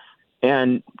offer.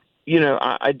 And,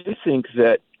 I do think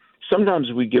that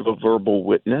sometimes we give a verbal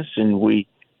witness and we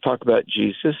talk about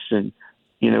Jesus and,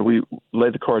 we lay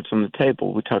the cards on the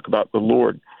table. We talk about the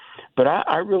Lord. But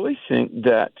I really think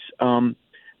that,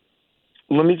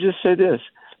 let me just say this.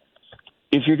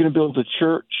 If you're going to build a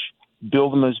church,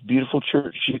 build the most beautiful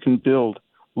church you can build.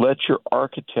 Let your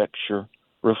architecture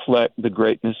reflect the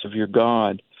greatness of your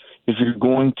God. If you're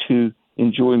going to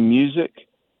enjoy music,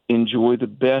 enjoy the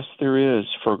best there is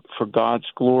for God's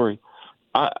glory.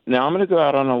 Now I'm going to go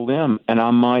out on a limb, and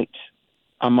I might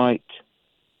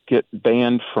get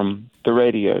banned from the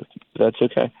radio. That's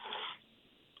okay.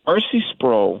 R.C.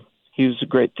 Sproul, he was a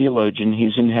great theologian.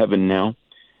 He's in heaven now.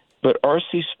 But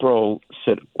R.C. Sproul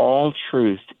said, all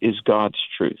truth is God's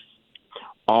truth.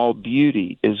 All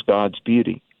beauty is God's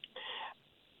beauty.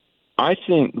 I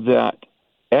think that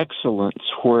excellence,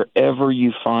 wherever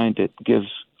you find it, gives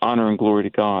honor and glory to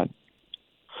God.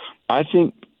 I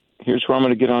think, here's where I'm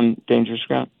going to get on dangerous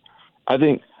ground. I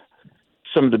think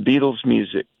some of the Beatles'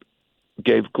 music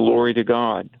gave glory to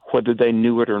God, whether they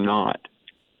knew it or not.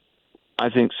 I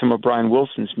think some of Brian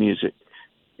Wilson's music,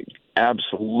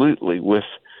 absolutely, with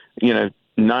 9,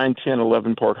 10,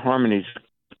 11-part harmonies,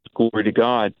 glory to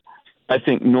God. I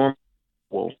think Norman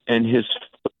and his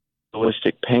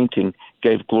realistic painting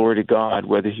gave glory to God,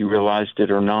 whether he realized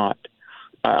it or not.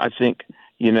 I think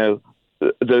the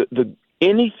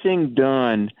anything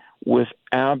done with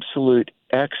absolute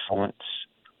excellence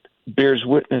bears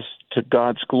witness to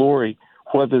God's glory,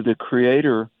 whether the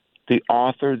creator, the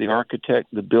author, the architect,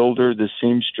 the builder, the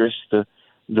seamstress,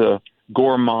 the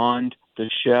gourmand, the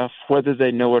chef, whether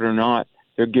they know it or not,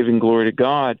 they're giving glory to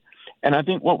God. And I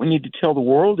think what we need to tell the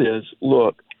world is,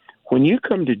 look, when you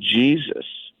come to Jesus,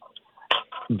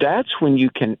 that's when you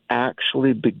can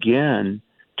actually begin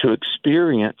to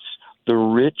experience the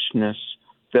richness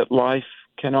that life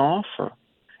can offer.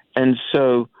 And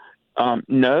so,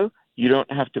 no, you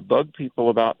don't have to bug people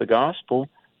about the gospel,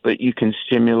 but you can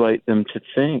stimulate them to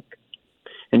think.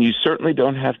 And you certainly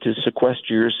don't have to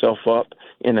sequester yourself up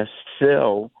in a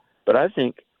cell. But I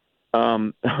think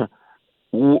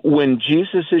when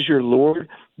Jesus is your Lord,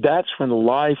 that's when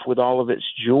life with all of its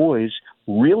joys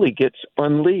really gets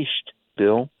unleashed,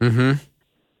 Bill. Mm-hmm.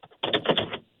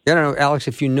 I don't know, Alex,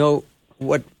 if you know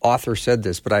what author said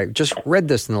this, but I just read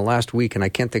this in the last week, and I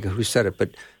can't think of who said it,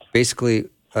 but basically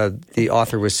the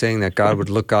author was saying that God would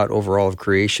look out over all of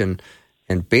creation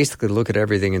and basically look at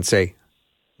everything and say,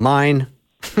 mine.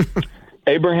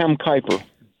 Abraham Kuyper.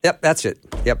 Yep, that's it.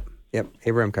 Yep,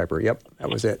 Abraham Kuyper. Yep, that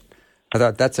was it. I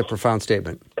thought that's a profound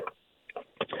statement.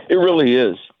 It really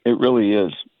is. It really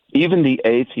is. Even the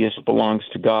atheist belongs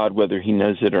to God, whether he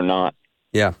knows it or not.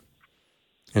 Yeah.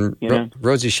 And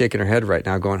Rosie's shaking her head right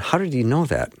now going, how did he know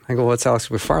that? I go, well, it's Alex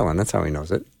McFarland. That's how he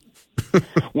knows it.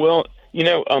 Well,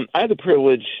 I had the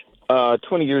privilege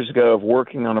 20 years ago of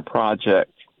working on a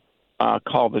project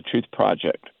called the Truth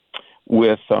Project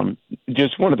with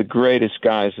just one of the greatest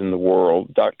guys in the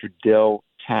world, Dr. Del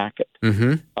Tackett.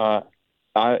 Mm-hmm.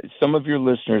 Some of your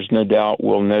listeners, no doubt,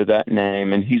 will know that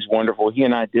name, and he's wonderful. He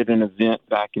and I did an event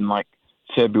back in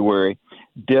February.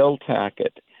 Del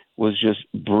Tackett was just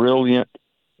brilliant,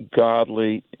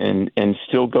 godly, and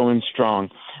still going strong.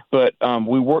 But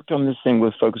we worked on this thing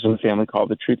with Focus on the Family called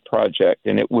the Truth Project,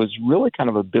 and it was really kind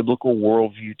of a biblical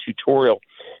worldview tutorial.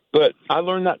 But I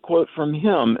learned that quote from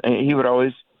him, and he would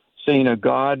always say,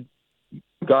 God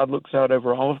looks out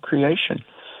over all of creation,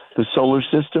 the solar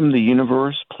system, the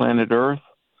universe, planet Earth,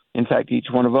 in fact, each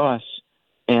one of us,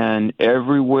 and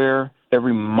everywhere,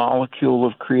 every molecule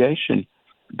of creation,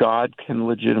 God can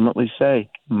legitimately say,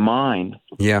 mine.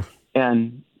 Yeah.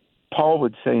 And Paul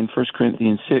would say in 1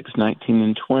 Corinthians 6, 19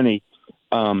 and 20,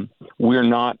 we're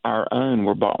not our own,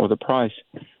 we're bought with a price.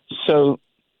 So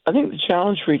I think the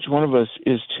challenge for each one of us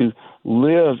is to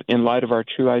live in light of our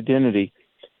true identity.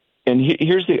 And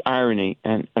here's the irony,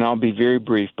 and I'll be very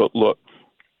brief, but look,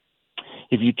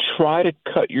 if you try to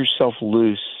cut yourself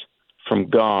loose from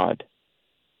God,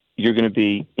 you're going to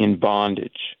be in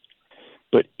bondage.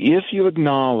 But if you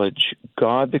acknowledge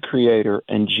God the Creator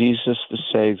and Jesus the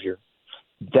Savior,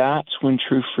 that's when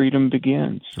true freedom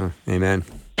begins. Oh, amen.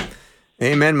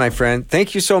 Amen, my friend.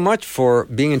 Thank you so much for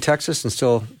being in Texas and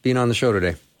still being on the show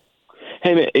today.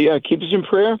 Hey, man, keep us in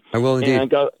prayer. I will indeed.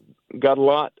 And I got a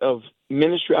lot of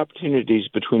ministry opportunities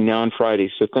between now and Friday,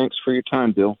 so thanks for your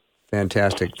time, Bill.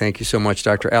 Fantastic. Thank you so much.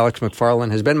 Dr. Alex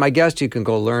McFarland has been my guest. You can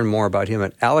go learn more about him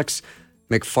at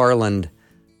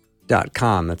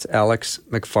alexmcfarland.com. That's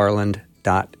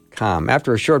alexmcfarland.com.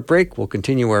 After a short break, we'll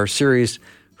continue our series,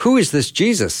 Who is This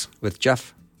Jesus? With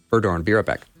Jeff Verdorn. Be right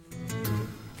back.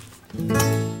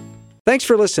 Thanks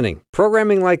for listening.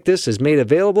 Programming like this is made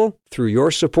available through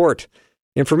your support.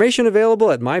 Information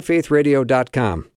available at myfaithradio.com.